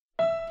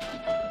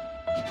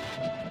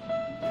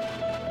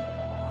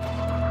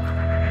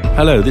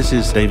Hello, this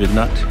is David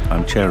Nutt.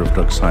 I'm Chair of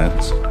Drug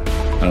Science,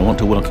 and I want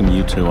to welcome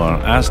you to our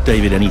Ask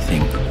David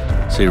Anything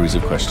series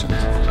of questions.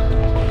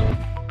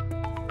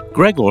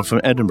 Gregor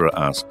from Edinburgh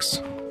asks,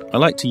 I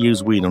like to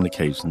use weed on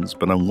occasions,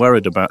 but I'm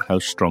worried about how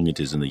strong it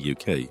is in the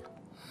UK.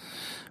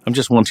 I'm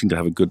just wanting to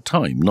have a good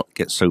time, not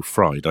get so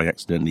fried I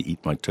accidentally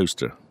eat my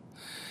toaster.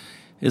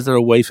 Is there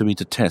a way for me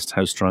to test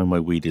how strong my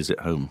weed is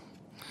at home?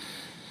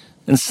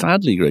 And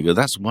sadly, Gregor,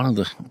 that's one of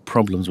the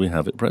problems we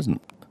have at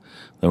present.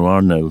 There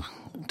are no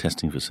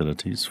testing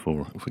facilities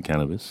for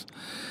cannabis.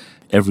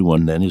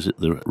 Everyone then is at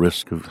the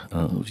risk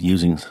of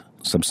using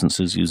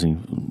substances,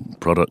 using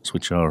products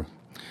which are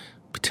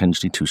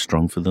potentially too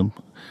strong for them,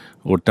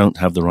 or don't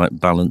have the right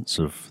balance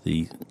of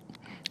the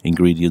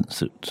ingredients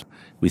that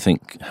we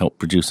think help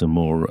produce a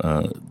more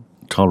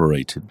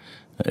tolerated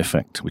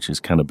effect, which is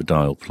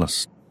cannabidiol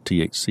plus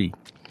THC.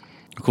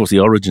 Of course, the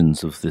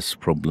origins of this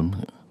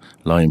problem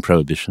lie in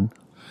prohibition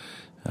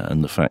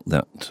and the fact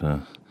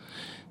that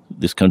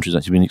this country has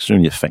actually been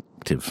extremely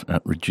effective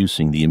at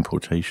reducing the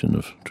importation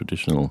of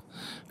traditional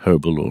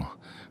herbal or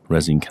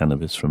resin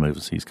cannabis from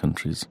overseas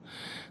countries.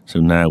 So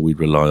now we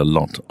rely a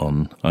lot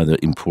on either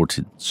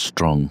imported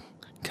strong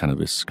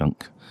cannabis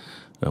skunk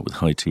with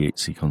high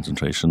THC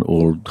concentration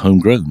or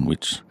homegrown,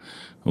 which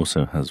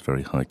also has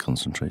very high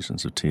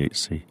concentrations of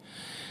THC.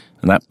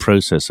 And that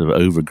process of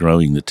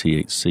overgrowing the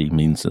THC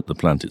means that the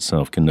plant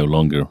itself can no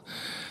longer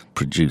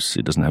produce,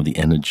 it doesn't have the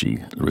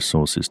energy, the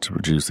resources to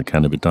produce the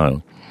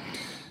cannabidiol.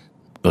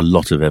 A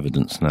lot of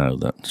evidence now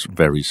that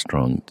very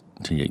strong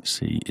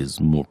THC is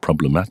more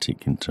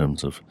problematic in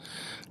terms of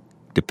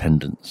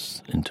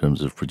dependence, in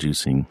terms of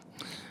producing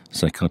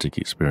psychotic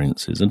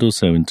experiences, and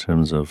also in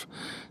terms of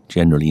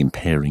generally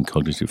impairing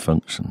cognitive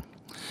function.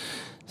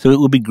 So it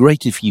would be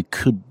great if you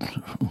could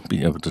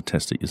be able to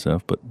test it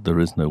yourself, but there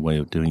is no way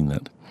of doing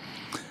that.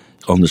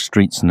 On the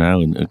streets now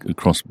and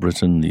across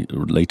Britain, the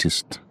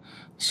latest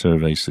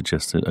survey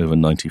suggests that over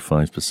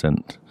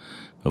 95%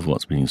 of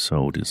what's being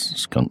sold is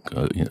skunk,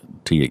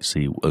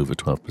 THC over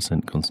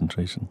 12%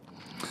 concentration.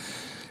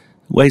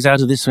 Ways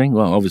out of this thing?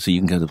 Well, obviously you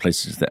can go to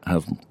places that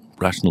have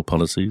rational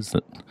policies,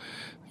 that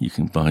you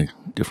can buy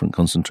different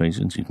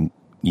concentrations. You can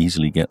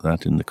easily get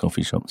that in the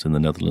coffee shops in the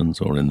Netherlands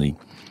or in the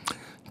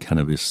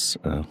cannabis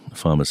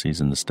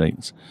pharmacies in the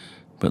States.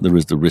 But there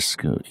is the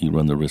risk, you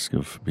run the risk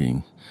of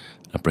being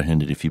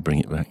apprehended if you bring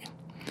it back.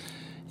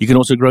 You can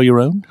also grow your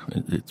own.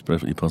 It's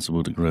perfectly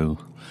possible to grow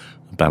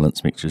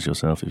balanced mixtures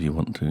yourself if you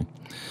want to.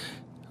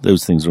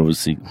 Those things are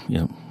obviously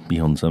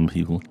beyond some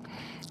people.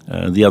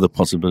 The other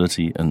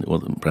possibility, and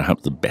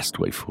perhaps the best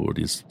way forward,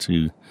 is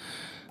to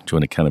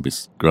join a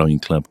cannabis growing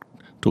club,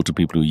 talk to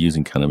people who are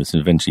using cannabis,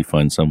 and eventually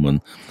find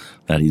someone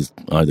that is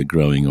either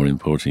growing or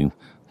importing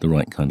the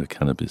right kind of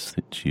cannabis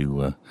that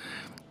you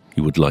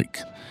would like,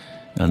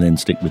 and then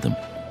stick with them.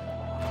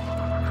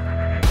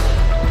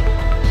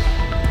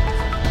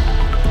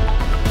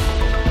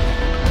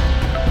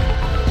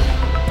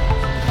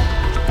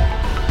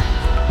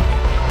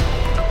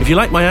 If you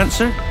like my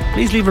answer,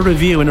 please leave a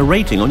review and a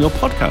rating on your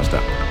podcast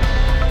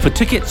app. For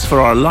tickets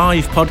for our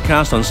live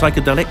podcast on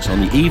psychedelics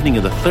on the evening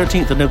of the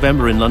 13th of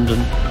November in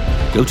London,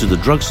 go to the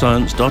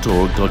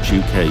drugscience.org.uk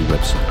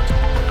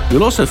website.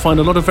 You'll also find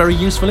a lot of very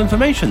useful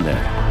information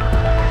there.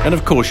 And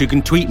of course, you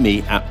can tweet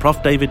me at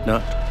Prof. David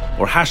Nutt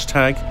or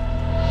hashtag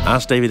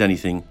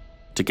AskDavidAnything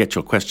to get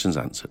your questions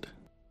answered.